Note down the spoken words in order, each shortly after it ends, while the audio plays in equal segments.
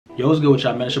Yo, what's good with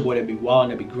y'all, man? It's your boy that be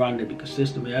wild, that be grinding, that be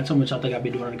consistent, man. I tell me what y'all think I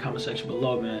be doing in the comment section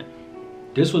below, man.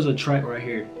 This was a track right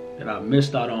here that I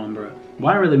missed out on, bro. Well,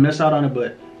 I didn't really miss out on it,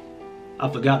 but I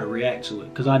forgot to react to it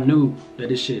because I knew that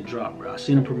this shit dropped, bro. I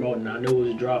seen him promoting, I knew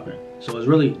it was dropping. So it's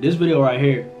really, this video right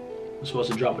here was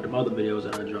supposed to drop with them other videos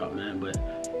that I dropped, man. But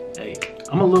hey,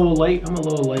 I'm a little late,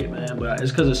 man. But it's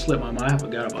because it slipped my mind. I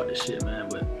forgot about this shit, man.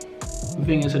 But we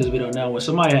finna get into this video now. When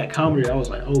somebody had commented, I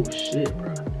was like, oh shit,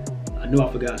 bro. I knew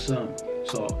I forgot something.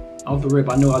 So off the rip,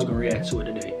 I knew I was gonna react to it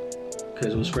today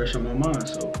because it was fresh on my mind.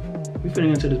 So we finna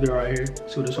get into this video right here.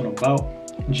 See what this one about.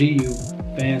 GeeYou,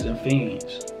 Fans and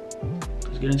Fiends.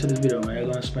 Let's get into this video, man.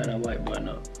 Go and smash that like button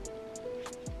up.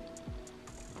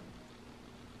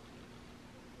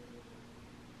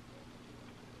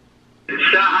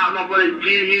 Shout out my brother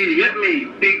GeeYou, you get me?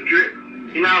 Big drip.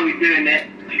 You know how we doing that.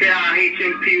 Straight out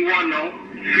HMP1 though.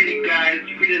 Free the guys,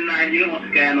 free the 9, you know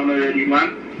what's going on already,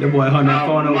 man. That boy hung that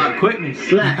phone over equipment.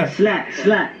 Slack,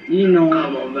 you know.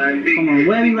 Come on, man. Come on,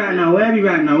 where we right now? Where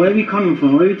we coming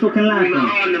from? Where we talking live We're in from?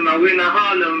 Harlem, man. We're in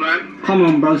Harlem, man. Come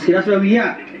on, bro. See, that's where we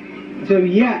at. That effect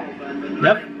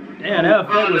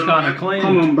was kind of clean.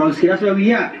 Come on, bro. See, that's where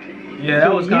we at. Yeah,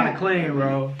 that was kind of clean,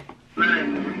 bro.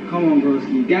 Man. Come on, bro.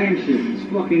 See, gang shit. It's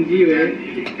fucking GeeYou,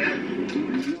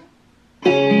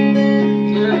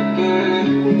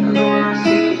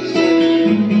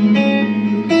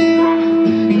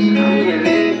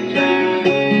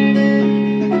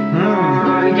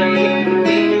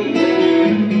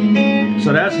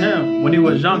 So that's him when he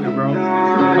was younger, bro.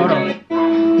 Hold on.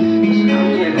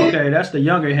 Okay, that's the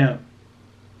younger him.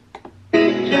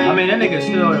 I mean, that nigga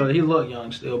still, he look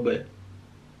young still, but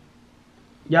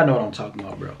y'all know what I'm talking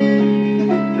about, bro.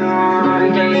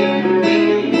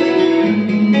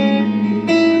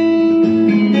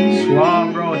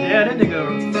 Suave, bro. Yeah, that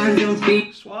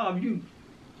nigga. Suave, you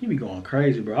be going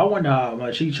crazy, bro. I wonder how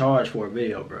much he charged for a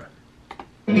video, bro.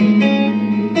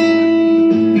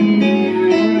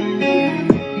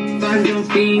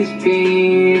 Fiends,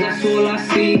 that's all I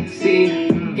see.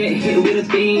 Get hit with a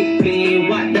beam,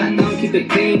 wipe that down, keep it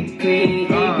clean.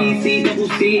 ABC, double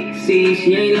C,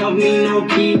 she ain't love me, no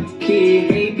key.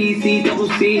 ABC, double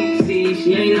C,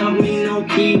 she ain't love me, no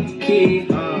key. Fiends,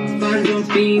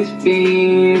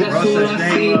 that's all I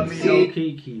see. Love me, no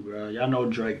key, bro. Y'all know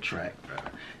Drake track, bro.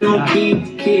 No key.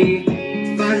 Fiends,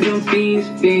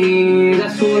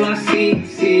 that's all I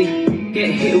see.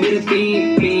 Get hit with a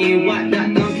beam, wipe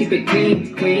that down, keep it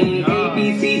clean.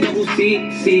 ABC, double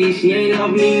C, she ain't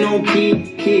love me, no key.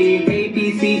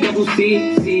 ABC, double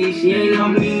C, she ain't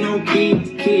love me, no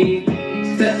key.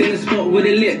 Step in the spot with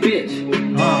a lit bitch.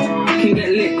 I can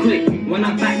get lit quick. When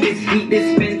I back this heat,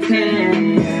 this spin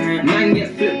 10. Man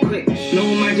get flip quick. No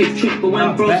magic trick, but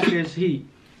when bros back this heat,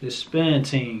 this spin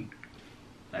team.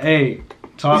 Hey,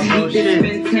 talk no shit.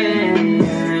 Man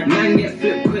get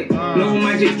flip quick. No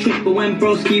magic trick, but when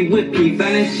broski whippy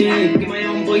vanishing. Get my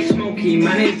own boy smoky,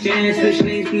 managing. Switch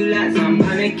lanes, blue lights, I'm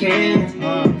panicking.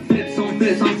 Flips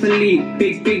on Philippe,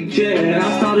 big jet.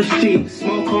 I start the street,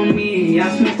 smoke on me, I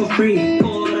smoke for free.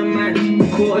 Quarter match,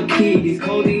 quarter keys,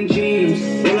 codeine dreams.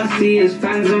 All I see is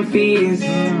fans and fiends.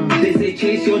 They say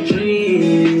chase your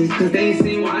dreams, cause they ain't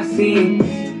seen what I seen.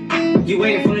 You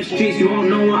waiting from the streets, you won't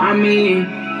know what I mean.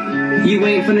 You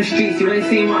waiting from the streets, you ain't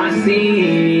seen what I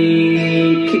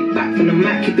seen. Kick back from the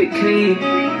mat, keep it clean.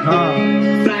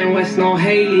 Flying west, no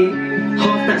Haley.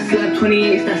 Half that slab,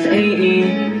 28, that's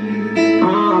 18.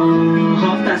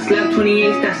 Half that slab,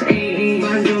 28, that's 18.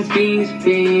 Random fiends,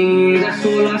 that's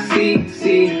all I see.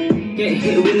 Get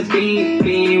hit with a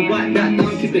beam, wipe that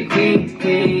down, keep it clean.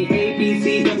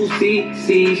 ABC, double C,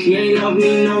 she ain't love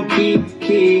me, no key.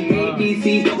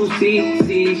 ABC, double C,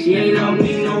 she ain't love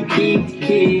me, no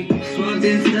key. Swerved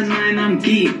into the 9, I'm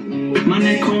deep. My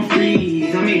neck can't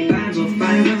freeze. I make bands with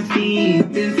fans and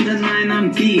fiends. Into the 9,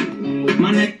 I'm deep.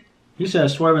 My neck. He said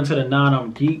swerving to the 9,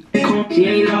 I'm geek. She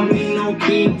ain't love me, no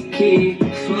key.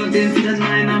 Swerved into the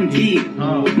 9, I'm deep.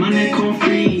 My neck can't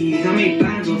freeze. I make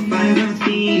bands with fans and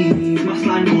fiends. My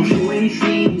slime don't show any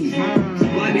seams.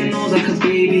 Wipe your nose like a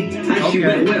baby. And she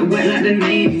wet like the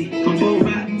Navy. I'm both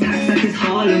rap, tax like it's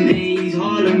Harlem. He's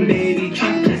Harlem, baby.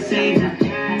 Trap just save her.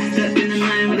 Stepped in the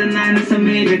 9 with a 9, it's a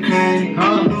major crime.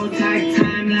 I'm bro tag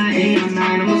time like 8 or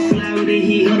 9. I'ma slide with the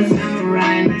heat or the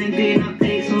samurai. 9 day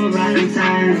updates or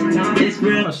Valentine's. It's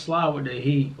real. I'm gonna slide with the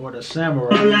heat or the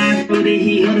samurai. Life with the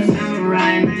heat or the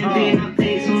samurai. 9 day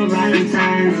updates or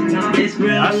Valentine's. It's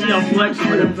real. I see them flexing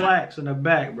with the plaques in the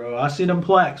back, bro. I see them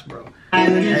plaques, bro.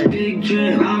 This big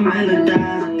drip, I'm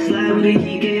melodize. Slide with the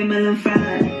heat, get your melon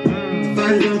fried.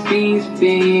 Fans and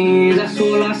fiends, that's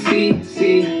all I see.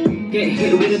 Get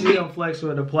hit with a see them flex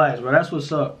with the plaques, bro. That's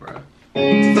what's up, bro.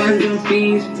 Fans and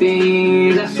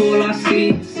fiends, that's all I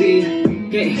see.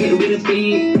 Get hit with a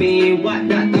beam, wipe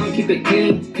that down, keep it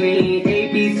clean.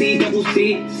 A, B, C, double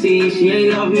C, she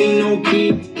ain't love me, no key.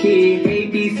 A,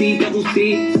 B, C, double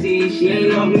C, she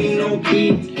ain't love me, no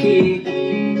key.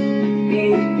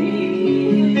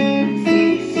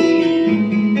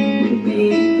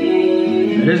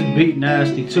 This beat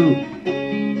nasty too.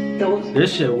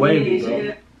 This shit wavy,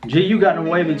 bro. GeeYou got them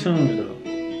wavy tunes though.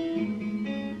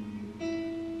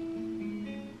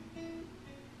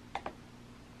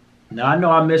 Now I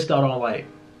know I missed out on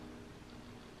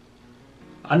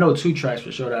I know 2 tracks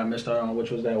for sure that I missed out on,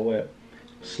 which was that what?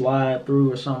 Slide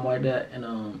Through or something like that, and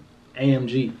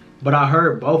AMG. But I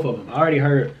heard both of them. I already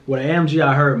heard, with AMG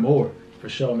I heard more for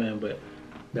sure, man, but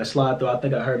that Slide Through, I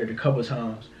think I heard it a couple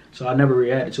times. So I never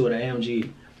reacted to it at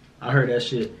AMG. I heard that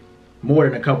shit more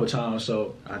than a couple times,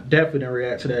 so I definitely didn't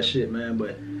react to that shit, man.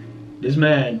 But this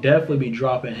man definitely be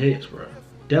dropping hits, bro.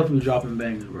 Definitely dropping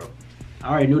bangers, bro. I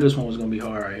already knew this one was gonna be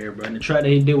hard right here, bro. And the track that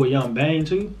he did with Young Bane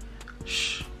too,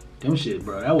 shh, them shit,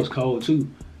 bro. That was cold too.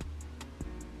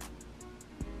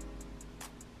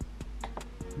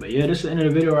 But yeah, this is the end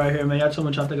of the video right here, man. Y'all tell me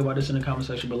what y'all think about this in the comment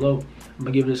section below. I'm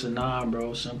gonna give this a 9,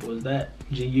 bro. Simple as that.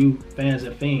 GeeYou, Fans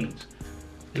and Fiends.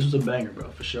 This was a banger, bro,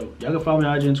 for sure. Y'all can follow me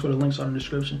on IG and Twitter. Links are in the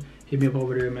description. Hit me up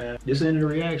over there, man. This is the end of the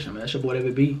reaction, man. That's your boy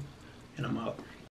David B, and I'm out.